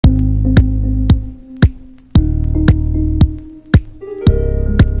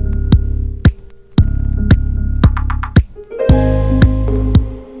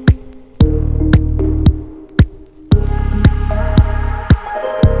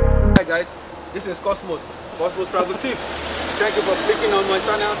guys, this is Cosmos Travel Tips. Thank you for clicking on my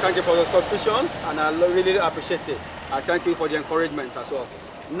channel, thank you for the subscription, and I really appreciate it. And thank you for the encouragement as well.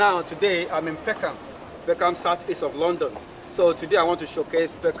 Now today I'm in Peckham, southeast of London. So today I want to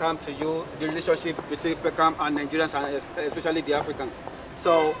showcase Peckham to you, the relationship between Peckham and Nigerians, and especially the Africans.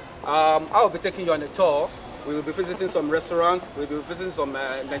 So I'll be taking you on a tour. We will be visiting some restaurants, we'll be visiting some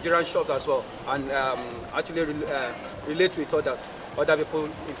Nigerian shops as well, and actually relate with other people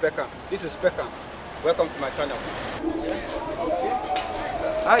in Peckham. This is Peckham. Welcome to my channel.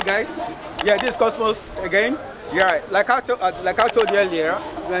 Hi guys. Yeah, this is Cosmos again. Yeah, like I told you earlier,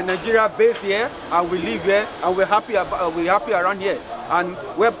 we're Nigeria based here, and we live here, and we're happy around here. And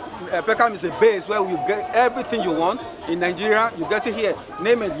where Peckham is a base where you get everything you want in Nigeria, you get it here.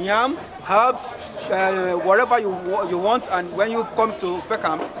 Name it, yam, herbs, whatever you want, and when you come to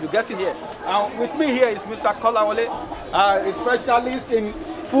Peckham, you get it here. With me here is Mr. Kolawole, a specialist in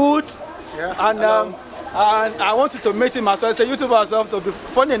food, and I wanted to meet him as well. He's a YouTuber as well. To be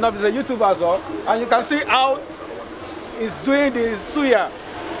funny enough, he's a YouTuber as well, and you can see how he's doing the suya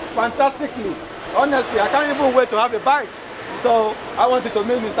fantastically. Honestly, I can't even wait to have a bite. So I wanted to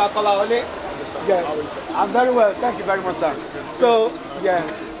meet Mr. Kolawole. Yes, I'm very well. Thank you very much, sir. So yeah,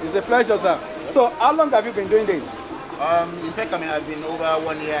 it's a pleasure, sir. So how long have you been doing this? In Peckham, I've been over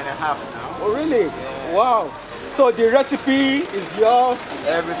 1.5 years now. Oh really? Yeah. Wow. So the recipe is yours?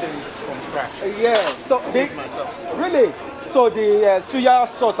 Everything is from scratch. Yeah. So I make myself. Really? So the suya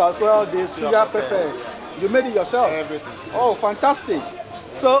sauce as well, the suya pepper, you made it yourself? Everything. Oh, fantastic.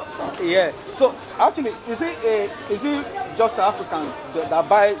 So yeah. So actually, is it just Africans that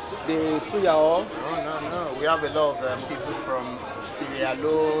buy the suya or? No. We have a lot of people from Sierra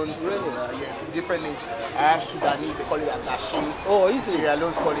Leone. Really? Yeah, different names. I have Sudanese, they call it agashi. Oh, is it? Sierra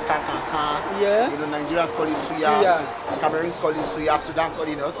Leone's call it kankan. Yeah. You know, Nigerians call it suya. Cameroons call it suya. Sudan call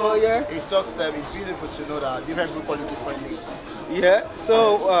it, So yeah. It's just it's beautiful to know that different people call it different names. Yeah.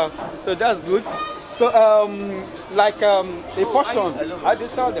 So so that's good. So like a portion, how do you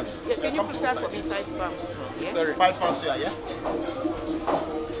sell them? Yeah, can you prepare for me 5 pounds? Yeah? Sorry. 5 pounds suya, yeah?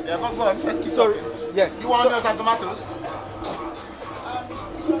 Yeah, go on, let's keep Sorry. talking. Yeah. You want onions and tomatoes?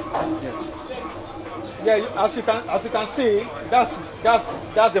 Yeah, as you can see, that's the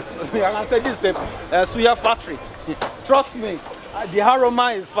I can say this is a suya factory. Trust me, the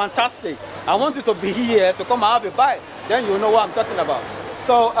aroma is fantastic. I want you to be here to come and have a bite. Then you know what I'm talking about.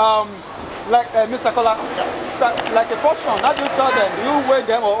 So like Mr. Kola, so, like a portion, how do you sell them? Do you weigh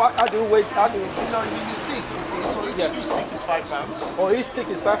them or how do you weigh? How do you? No, the stick, you see. So each stick is 5 pounds. Oh, each stick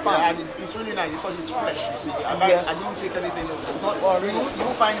is 5 pounds. Yeah, and it's really nice because it's fresh, you see. I didn't take anything else. It's not, Oh, really? You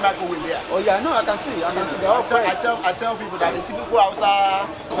won't find microwave there. Oh yeah, no, I can see. They're all fresh. I tell people that a typical Hausa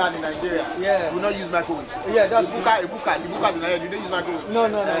man in Nigeria will not use microwave. Yeah, that's the buka in Nigeria, you don't use microwave. No.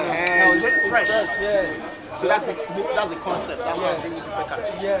 It's fresh. Yeah. So that's the concept. That's what I'm bringing to Peckham.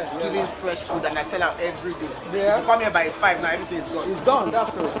 Yeah. Giving fresh food, and I sell out every day. Yeah. If you come here by 5 now, everything is gone. It's done.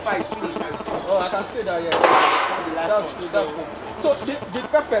 That's true. 5 is finished. Oh, I can see that. Yeah. That's Good. That's good. So the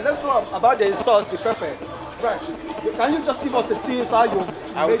pepper. Let's talk about the sauce. The pepper. Right. Can you just give us a tip how you?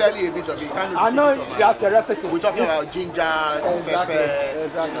 I will tell you a bit of it. I know that's the recipe. We're talking about ginger, pepper, a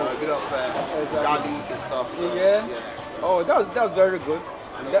bit of garlic and stuff. So, yeah. Oh, that's very good.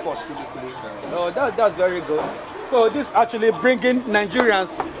 And of course, oh, that's very good. So this actually bringing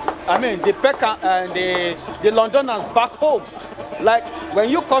Nigerians, I mean the Peckham and the Londoners back home. Like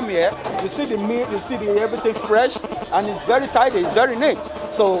when you come here, you see the meat, you see everything fresh, and it's very tidy, it's very neat.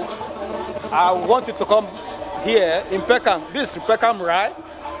 So I want you to come here in Peckham. This is Peckham, right?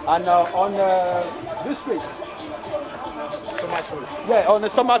 And on this street. Stomach Road. Yeah, on the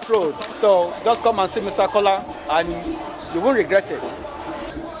Stomach Road. So just come and see Mr. Kola, and you won't regret it.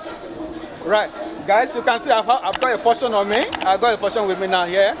 Right, guys, you can see I've got a portion on me. I've got a portion with me now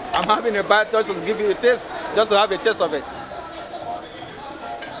here. I'm having a bite just to give you a taste, just to have a taste of it.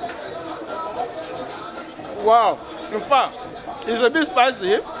 Wow, in fact, it's a bit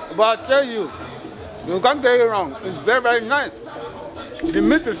spicy, but I tell you, you can't get it wrong. It's very, very nice. The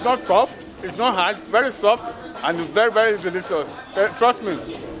meat is not tough, it's not hard, very soft, and it's very, very delicious. Trust me,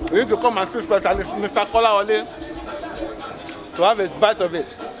 you need to come and see specialist Mr. Kolawole to have a bite of it.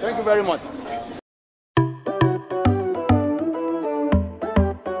 Thank you very much.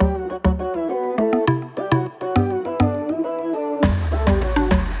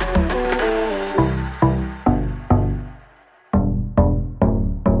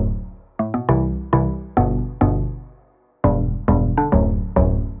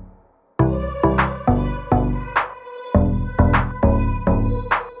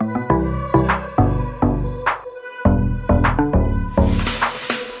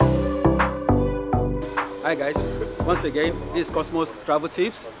 Hi guys, once again, this is Cosmos Travel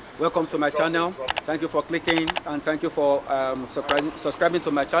Tips. Welcome to my channel. Thank you for clicking and thank you for subscribing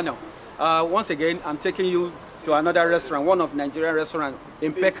to my channel. Once again, I'm taking you to another restaurant, one of Nigerian restaurants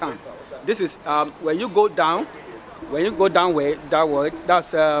in Peckham. This is when you go down that way,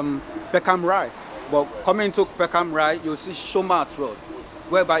 that's Peckham Ride. But coming to Peckham Ride, you'll see Shomat Road,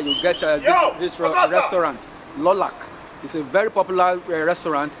 whereby you get this restaurant, Lolak. It's a very popular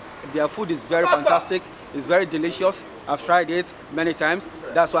restaurant. Their food is very fantastic. It's very delicious. I've tried it many times.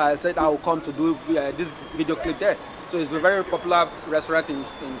 That's why I said I will come to do this video clip there. So it's a very popular restaurant in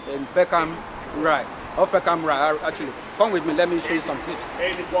Peckham Ride. Of Peckham Ride, actually. Come with me, let me show you some clips.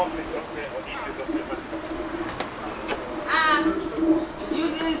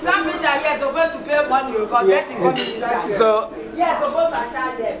 Some people are supposed to pay money because getting coming inside. So yes, supposed to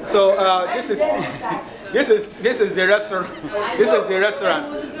charge them. So this is the restaurant. This is the restaurant.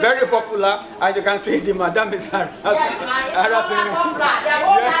 Very popular, and you can see the madam is harassing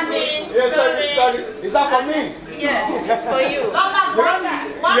me. Yes, sorry. Is that for me? Yeah, it's for you.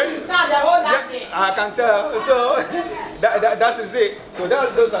 I can tell. So that is it. So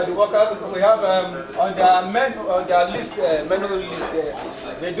those are the workers. We have on their list, menu list.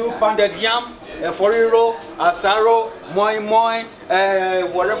 They do pounded yam, foriro, asaro, moi moi,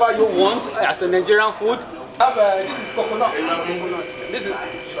 whatever you want as a Nigerian food. This is coconut. This is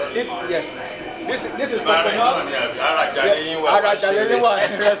This is coconut.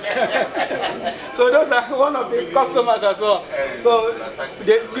 So those are one of the customers as well. So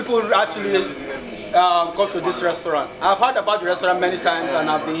people actually come to this restaurant. I've heard about the restaurant many times and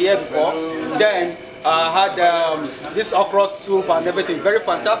I've been here before. Then I had this okra soup and everything, very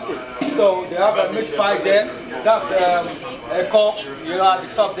fantastic. So they have a meat pie there. That's a cup, you know, at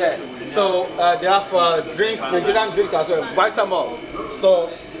the top there. So they have drinks, Nigerian drinks as well, vitamins. So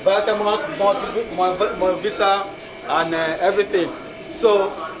vitamins, Vita, and everything. So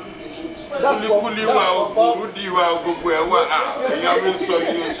that's what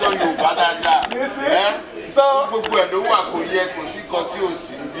so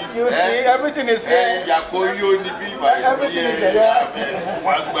you see, everything is here. Everything is there.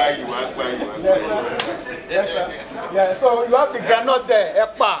 Yeah, so you have the granite there,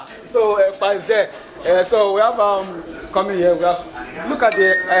 Epa. So Epa is there. So we have coming here. We have look at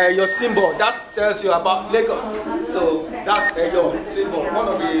the your symbol. That tells you about Lagos. So that's your symbol, one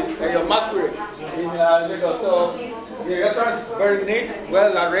of the your masquerade in Lagos. So the restaurant is very neat,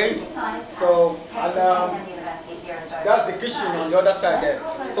 well arranged. So and that's the kitchen on the other side there.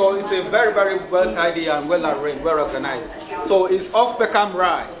 So it's a very, very well tidy and well arranged, well organized. So it's off Peckham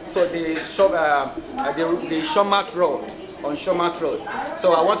Ride. So the Shomat Road, on Shomat Road.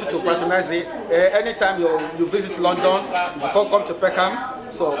 So I want you to patronize it. Anytime you visit London, you come to Peckham.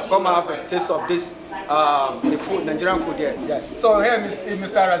 So come have a taste of this the food, Nigerian food here. Yeah. So here is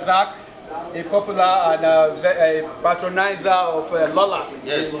Mr. Razak, a popular and a patronizer of Lola.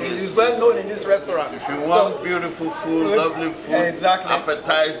 Yes, he's well known in this restaurant. If you want beautiful food, lovely food, exactly,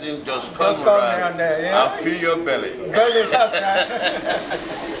 appetizing, just come around and fill your belly. Belly, that's right.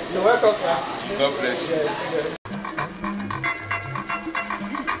 You're welcome, man. God bless you. Yeah.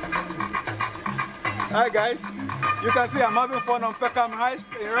 Hi guys, you can see I'm having fun on Peckham Ride.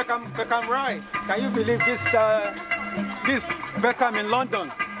 Can you believe this Peckham in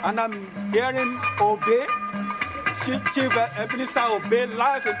London? And I'm hearing Obey, Chief Minister Obey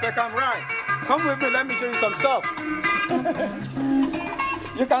live in Peckham Ride. Come with me, let me show you some stuff.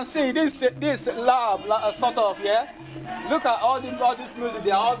 You can see this lab, sort of, yeah? Look at all this music,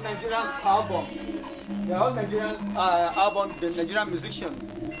 they are all Nigerian album. They are all Nigerian album, the Nigerian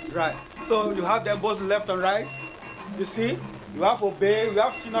musicians. Right. So you have them both left and right. You see? You have Obey, we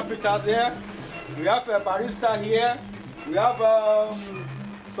have Shina Peters here, we have Barista here, we have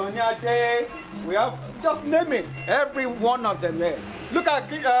Sonia Day, we have, just name it, every one of them there. Look at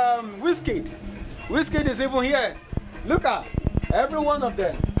Wizkid. Wizkid is even here. Look at every one of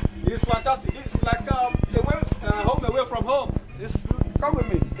them. It's fantastic. It's like home away from home. Come with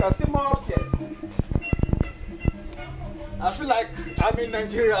me. You can see more upstairs. I feel like I'm in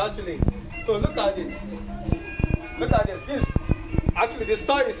Nigeria actually. So look at this. Look at this. Actually, the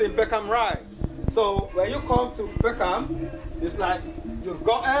store is in Peckham Ride. So when you come to Peckham, it's like you've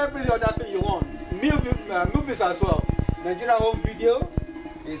got every other thing you want. Movies as well. Nigerian home video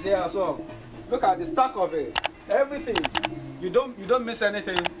is here as well. Look at the stack of it. Everything. You don't miss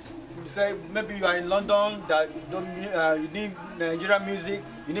anything. You say maybe you are in London that you need Nigerian music,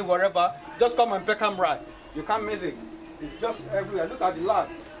 you need whatever. Just come on Peckham Ride. You can't miss it. It's just everywhere. Look at the lab.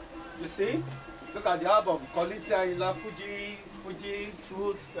 You see? Look at the album. Quality, Fuji,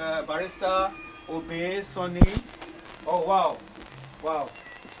 Truth, Barista, Obe, Sonny. Oh wow, wow.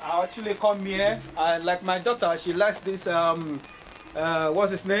 I actually come here and like my daughter, she likes this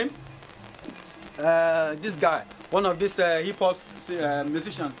what's his name? This guy, one of these hip hop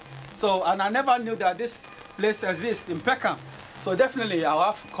musicians. So, and I never knew that this place exists in Peckham. So definitely I'll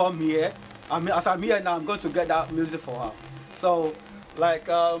have to come here. I mean, as I'm here now, I'm going to get that music for her. So, like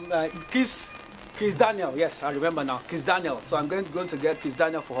Kiss Daniel, yes, I remember now, Kiss Daniel. So I'm going to get Kiss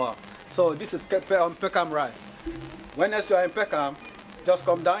Daniel for her. So this is on Peckham Ride. When else you are in Peckham, just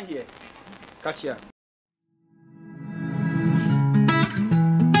come down here. Catch ya.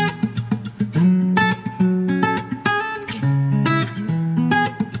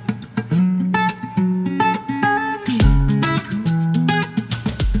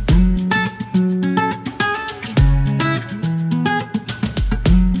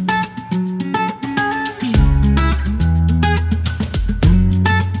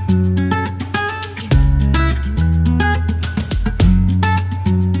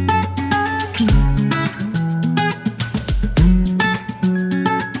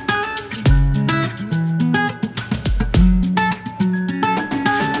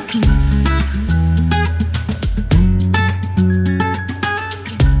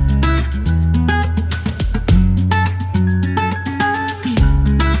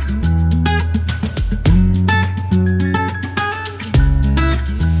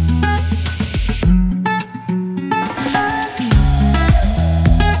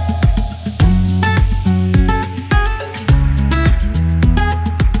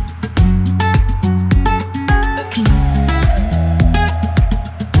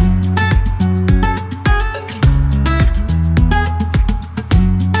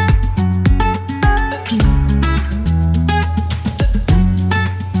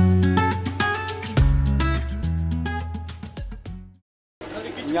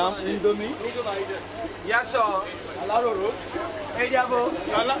 Yam Indomie. Yes, sir. Alaroro. Ejabo.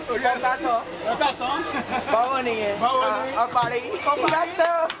 Okaso. Okaso. Bawoni. Bawoni. Okpari. Yes,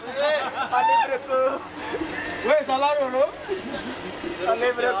 sir. Alibroko. Where's Alaroro?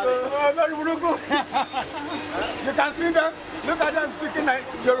 Alibroko. You can see them. Look at them speaking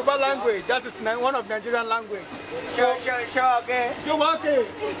Yoruba language. That is one of Nigerian language. Show, okay. Show, okay.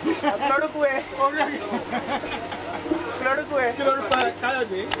 Lorukwe. Lorukwe.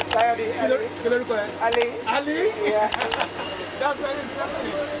 Kayode. Ali. Ali? Yeah. That's very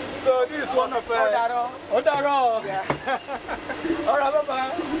interesting. So this is one of Odaro. Odaro. Yeah. Alright,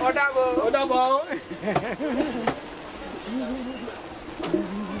 bye-bye. Odabo.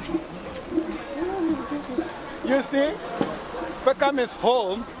 You see, Peckham is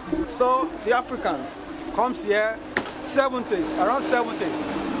home, so the Africans comes here 70s, around 70s,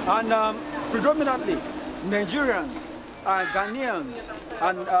 and predominantly Nigerians, Ghanaians,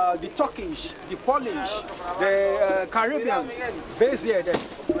 and the Turkish, the Polish, the Caribbeans based here then.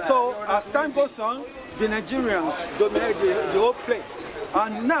 So as time goes on, the Nigerians dominate the whole place.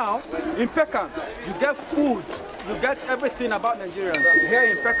 And now in Peckham, you get food, you get everything about Nigerians here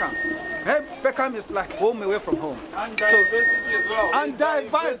in Peckham. Hey, Peckham is like home away from home. And diversity as well. And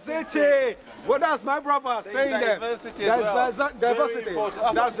diversity. What does my brother saying there? Diversity as well. Diversity.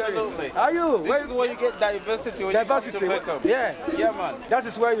 That's absolutely. very. Are you? This is where you get diversity when Diversity. you come to Peckham. Yeah. Yeah, man. That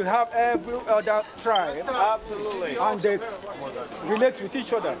is where you have every other tribe. Absolutely. And they relate with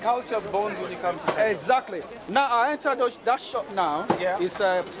each other. Culture bonds when you come to Peckham. Exactly. Now I entered that shop now. Yeah. It's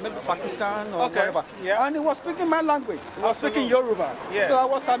maybe Pakistan or whatever. Yeah. And he was speaking my language. He was speaking Yoruba. Yeah. So I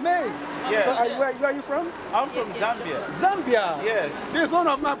was amazed. Yeah. So where are you from? I'm from Zambia. Zambia. Yes. This is one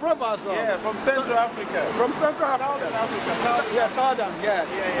of my brothers. Yeah, from Central Africa. From Central Africa. Yeah, Southern. Yeah.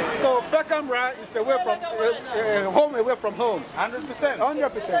 So Peckham Ride is away from home away from home. 100%.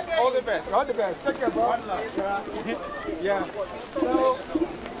 100%. All the best. All the best. Take care, bro. One love. Yeah. So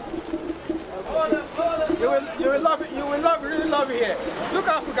you will love it. You will really love it here. Look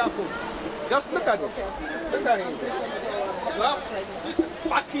at African food. Just look at it. Look at it. Well, this is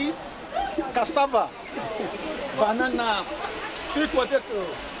paki, cassava, banana, sweet potato.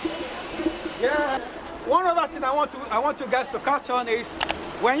 Yeah. One other thing I want you guys to catch on is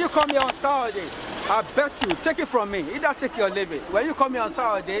when you come here on Saturday, I bet you, take it from me, either take it or leave it. When you come here on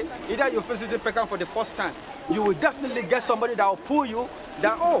Saturday, either you visit Peckham for the first time, you will definitely get somebody that will pull you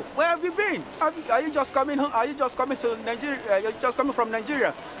that, oh, where have you been? Are you just coming home? Are you just coming to Nigeria? You're just coming from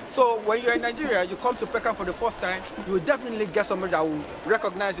Nigeria. So when you're in Nigeria, you come to Peckham for the first time, you will definitely get somebody that will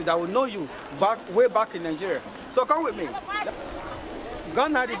recognize you, that will know you way back in Nigeria. So come with me.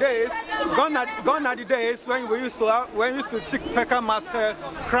 Gone are the days when we used to see Peckham as a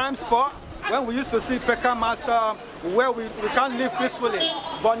crime spot. when we used to see Peckham as where we can't live peacefully.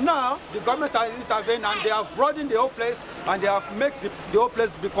 But now the government has intervened and they have broadened the whole place and they have made the whole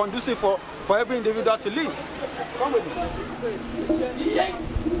place be conducive for every individual to live. Come with me.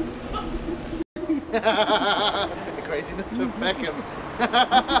 The craziness of Peckham.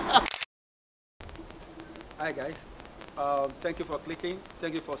 Hi guys, thank you for clicking,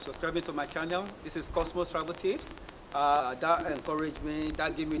 thank you for subscribing to my channel. This is Cosmos Travel Tips. That encouraged me,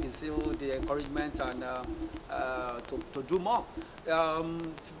 that gave me the zeal, the encouragement and to do more.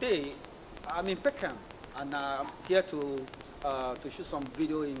 Today I'm in Peckham and I'm here to shoot some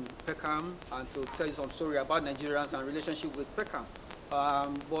video in Peckham and to tell you some story about Nigerians and relationship with Peckham.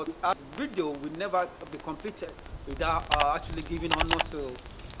 But our video will never be completed without actually giving honor to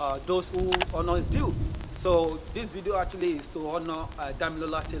those who honor is due. So this video actually is to honor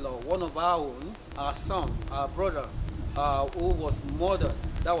Damilola Taylor, one of our own, our son, our brother, who was murdered.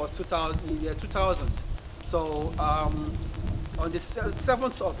 That was in the year 2000. So on the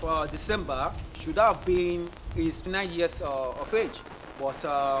 7th of December should have been his 9 years of age, but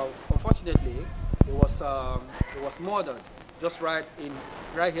unfortunately he was murdered just right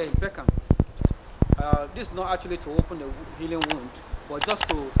here in Peckham. This is not actually to open a healing wound, but just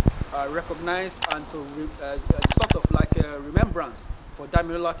to recognize and to sort of like a remembrance for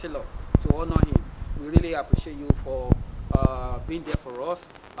Damilola Taylor, to honor him. We really appreciate you for being there for us.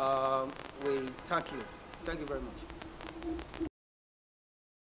 We thank you. Thank you very much.